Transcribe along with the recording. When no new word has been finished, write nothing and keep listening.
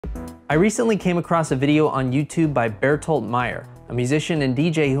I recently came across a video on YouTube by Bertolt Meyer, a musician and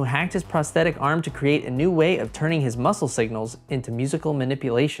DJ who hacked his prosthetic arm to create a new way of turning his muscle signals into musical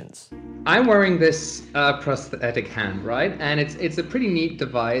manipulations. I'm wearing this prosthetic hand, right? And it's a pretty neat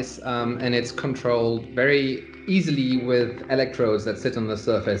device, and it's controlled very easily with electrodes that sit on the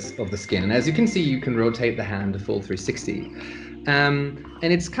surface of the skin. And as you can see, you can rotate the hand a full 360. And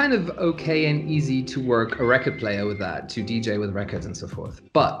it's kind of okay and easy to work a record player with that, to DJ with records and so forth.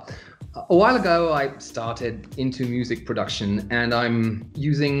 But a while ago, I started into music production, and I'm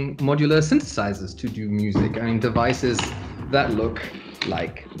using modular synthesizers to do music. I mean, devices that look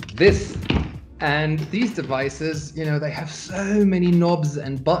like this. And these devices, you know, they have so many knobs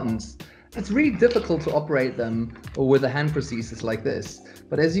and buttons. It's really difficult to operate them with a hand prosthesis like this.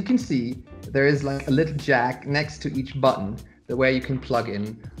 But as you can see, there is like a little jack next to each button where you can plug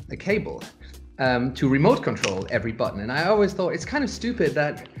in a cable to remote control every button. And I always thought it's kind of stupid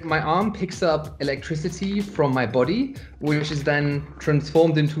that my arm picks up electricity from my body, which is then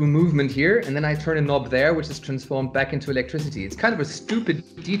transformed into a movement here, and then I turn a knob there, which is transformed back into electricity. It's kind of a stupid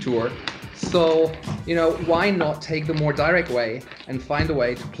detour. So, you know, why not take the more direct way and find a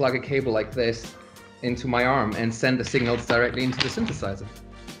way to plug a cable like this into my arm and send the signals directly into the synthesizer?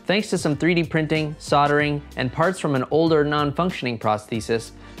 Thanks to some 3D printing, soldering, and parts from an older non-functioning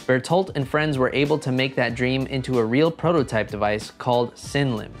prosthesis, Bertolt and friends were able to make that dream into a real prototype device called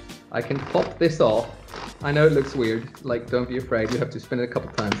Synlimb. I can pop this off. I know it looks weird, like don't be afraid, you have to spin it a couple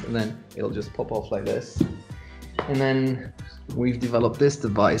times and then it'll just pop off like this. And then we've developed this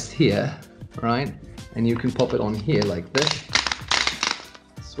device here, right? And you can pop it on here like this.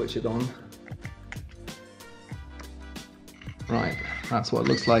 Switch it on. Right, that's what it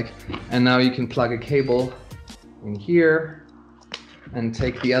looks like. And now you can plug a cable in here and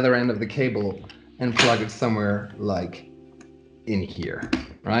take the other end of the cable and plug it somewhere like in here,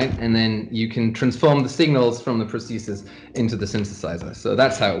 right? And then you can transform the signals from the prosthesis into the synthesizer. So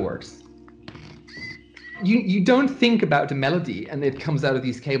that's how it works. You don't think about a melody and it comes out of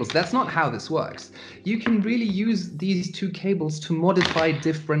these cables. That's not how this works. You can really use these two cables to modify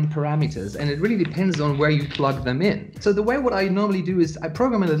different parameters, and it really depends on where you plug them in. So the way what I normally do is I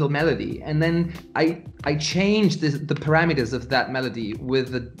program a little melody, and then I change the parameters of that melody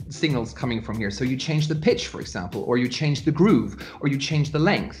with the signals coming from here. So you change the pitch, for example, or you change the groove, or you change the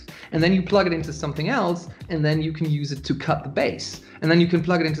length, and then you plug it into something else, and then you can use it to cut the bass. And then you can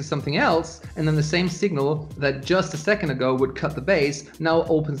plug it into something else, and then the same signal that just a second ago would cut the bass now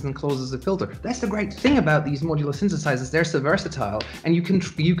opens and closes the filter. That's the great thing about these modular synthesizers. They're so versatile, and you can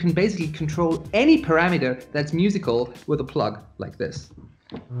basically control any parameter that's musical with a plug like this.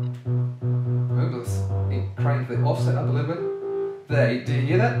 Crank the offset up a little bit. There, do you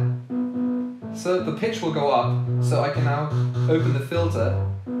hear that? So the pitch will go up, so I can now open the filter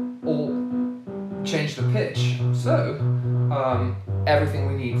or change the pitch. So everything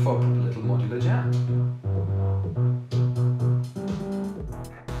we need for a little modular jam.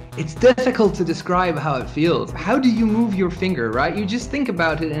 It's difficult to describe how it feels. How do you move your finger, right? You just think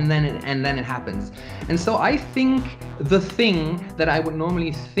about it and then it happens. And so I think the thing that I would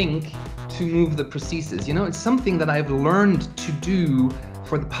normally think to move the prosthesis, you know, it's something that I've learned to do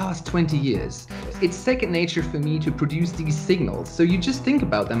for the past 20 years. It's second nature for me to produce these signals. So you just think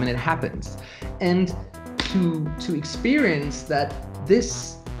about them and it happens. And to experience that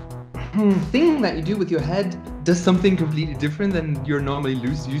this thing that you do with your head does something completely different than you're normally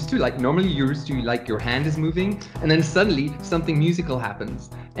used to. Like normally you're used to, like, your hand is moving and then suddenly something musical happens.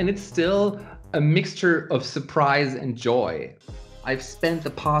 And it's still a mixture of surprise and joy. I've spent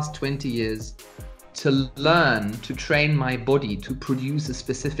the past 20 years to learn to train my body to produce a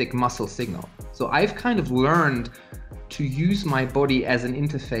specific muscle signal. So I've kind of learned to use my body as an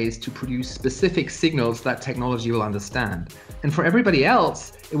interface to produce specific signals that technology will understand. And for everybody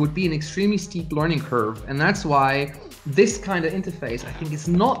else, it would be an extremely steep learning curve. And that's why this kind of interface, I think, is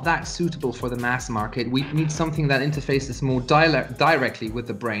not that suitable for the mass market. We need something that interfaces more directly with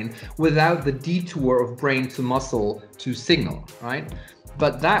the brain without the detour of brain to muscle to signal, right?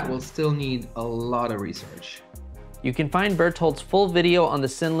 But that will still need a lot of research. You can find Bertolt's full video on the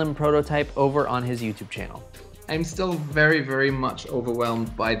Synlimb prototype over on his YouTube channel. I'm still very, very much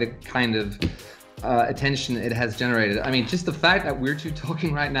overwhelmed by the kind of attention it has generated. I mean, just the fact that we're two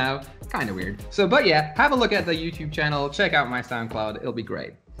talking right now, kind of weird. So, but yeah, have a look at the YouTube channel, check out my SoundCloud, it'll be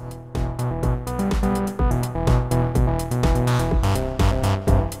great.